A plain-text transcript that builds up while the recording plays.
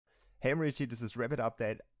Hey, I'm Richie. This is Rapid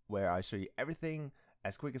Update, where I show you everything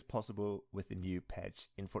as quick as possible with the new patch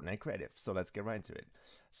in Fortnite Creative. So let's get right into it.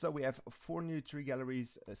 So we have 4 new tree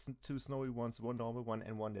galleries, 2 snowy ones, 1 normal one,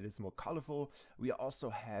 and 1 that is more colorful. We also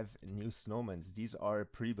have new snowmen. These are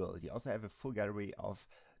pre-built. You also have a full gallery of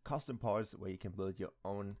custom parts where you can build your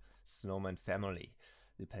own snowman family,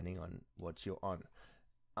 depending on what you're on.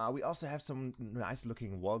 We also have some nice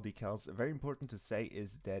looking wall decals. Very important to say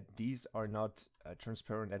is that these are not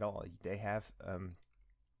transparent at all. They have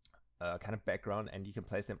a kind of background, and you can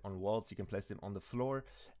place them on walls, you can place them on the floor,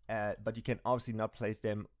 but you can obviously not place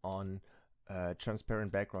them on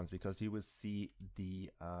transparent backgrounds because you will see the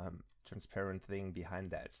transparent thing behind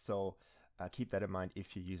that. So keep that in mind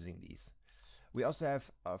if you're using these. We also have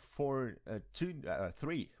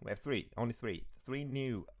three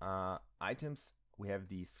new items. We have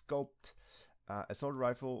the scoped assault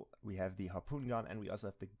rifle, we have the harpoon gun, and we also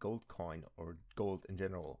have the gold coin, or gold in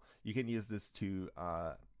general. You can use this to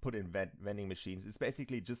put in vending machines. It's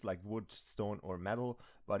basically just like wood, stone, or metal,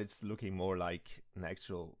 but it's looking more like an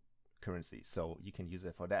actual currency, so you can use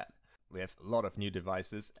it for that. We have a lot of new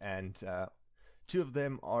devices, and 2 of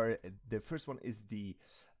them are, the first one is the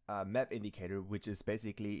map indicator, which is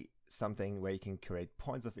basically something where you can create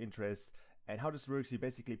points of interest. And how this works, you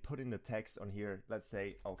basically put in the text on here, let's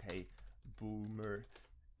say, okay, boomer,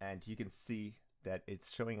 and you can see that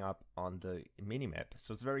it's showing up on the minimap.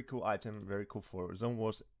 So it's a very cool item, very cool for zone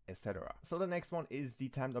wars, etc. So the next one is the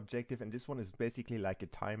timed objective, and this one is basically like a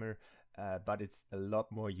timer, but it's a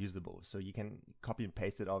lot more usable. So you can copy and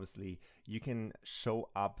paste it. Obviously, you can show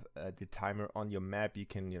up the timer on your map. You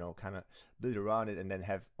can, kind of build around it and then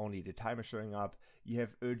have only the timer showing up. You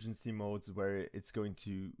have urgency modes where it's going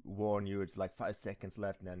to warn you it's like 5 seconds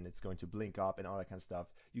left, and then it's going to blink up and all that kind of stuff.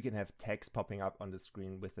 You can have text popping up on the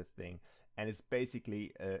screen with the thing, and it's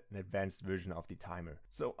basically an advanced version of the timer.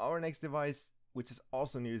 So our next device, which is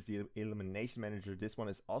also new, is the Elimination Manager. This one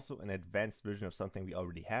is also an advanced version of something we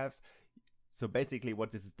already have. So basically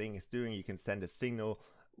what this thing is doing, you can send a signal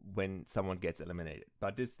when someone gets eliminated.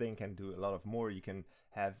 But this thing can do a lot of more. You can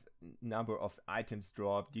have number of items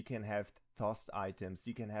dropped, you can have tossed items,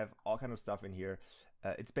 you can have all kind of stuff in here.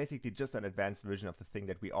 It's basically just an advanced version of the thing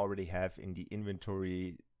that we already have in the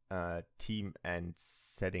inventory team and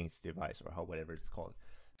settings device, or whatever it's called.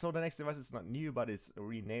 So the next device is not new, but it's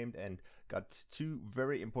renamed and got 2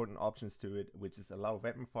 very important options to it, which is allow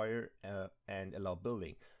weapon fire and allow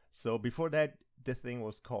building. So before that, the thing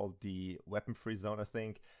was called the weapon free zone, I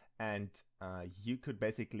think, and you could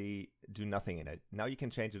basically do nothing in it. Now you can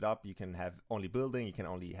change it up. You can have only building, you can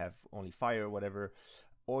have only fire, whatever,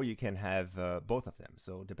 or you can have both of them.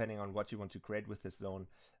 So depending on what you want to create with this zone,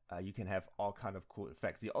 you can have all kind of cool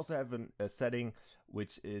effects. You also have a setting,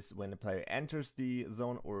 which is when the player enters the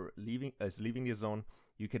zone or is leaving the zone,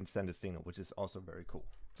 you can send a signal, which is also very cool.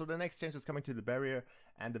 So the next change is coming to the barrier,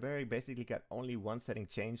 and the barrier basically got only one setting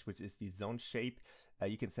change, which is the zone shape.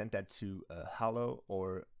 You can send that to hollow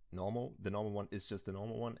or normal. The normal one is just the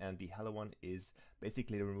normal one, and the hollow one is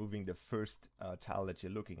basically removing the first tile that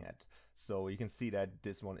you're looking at. So you can see that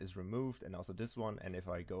this one is removed, and also this one, and if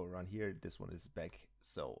I go around here, this one is back.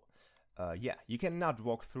 So yeah, you cannot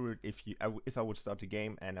walk through it. If I would start the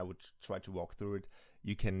game and I would try to walk through it,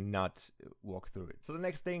 you cannot walk through it. So the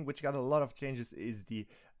next thing, which got a lot of changes, is the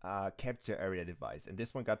capture area device, and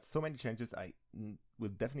this one got so many changes. I will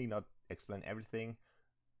definitely not explain everything.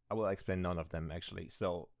 I will explain none of them actually.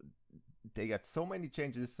 So they got so many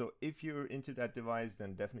changes. So if you're into that device,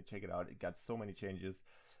 then definitely check it out. It got so many changes,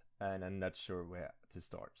 and I'm not sure where to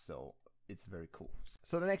start. So it's very cool.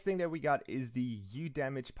 So the next thing that we got is the U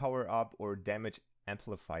damage power up, or damage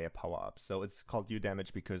amplifier power up. So it's called U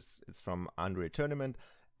damage because it's from Unreal Tournament,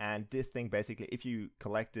 and this thing basically, if you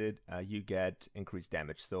collect it, you get increased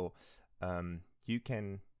damage. So you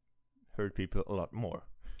can hurt people a lot more.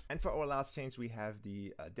 And for our last change, we have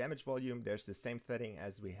the damage volume. There's the same setting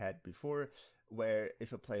as we had before, where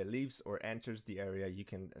if a player leaves or enters the area, you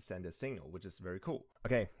can send a signal, which is very cool.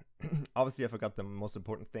 Okay, obviously I forgot the most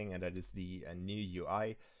important thing, and that is the new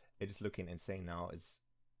UI. It is looking insane now. It's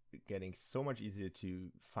getting so much easier to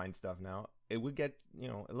find stuff now. It will get,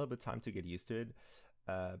 a little bit time to get used to it,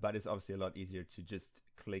 but it's obviously a lot easier to just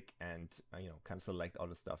click and, kind of select all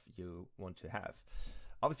the stuff you want to have.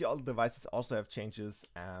 Obviously, all the devices also have changes.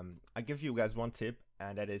 I give you guys one tip,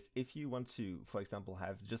 and that is if you want to, for example,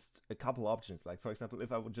 have just a couple options. Like, for example,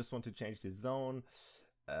 if I would just want to change the zone,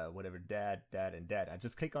 whatever, that, and that, I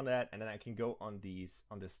just click on that, and then I can go on the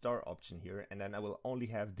star option here, and then I will only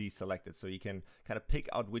have these selected. So you can kind of pick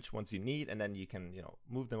out which ones you need, and then you can,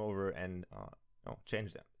 move them over and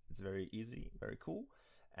change them. It's very easy, very cool,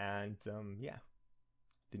 and yeah.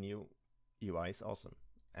 the new UI is awesome.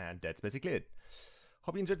 And that's basically it.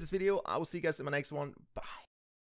 Hope you enjoyed this video. I will see you guys in my next one. Bye.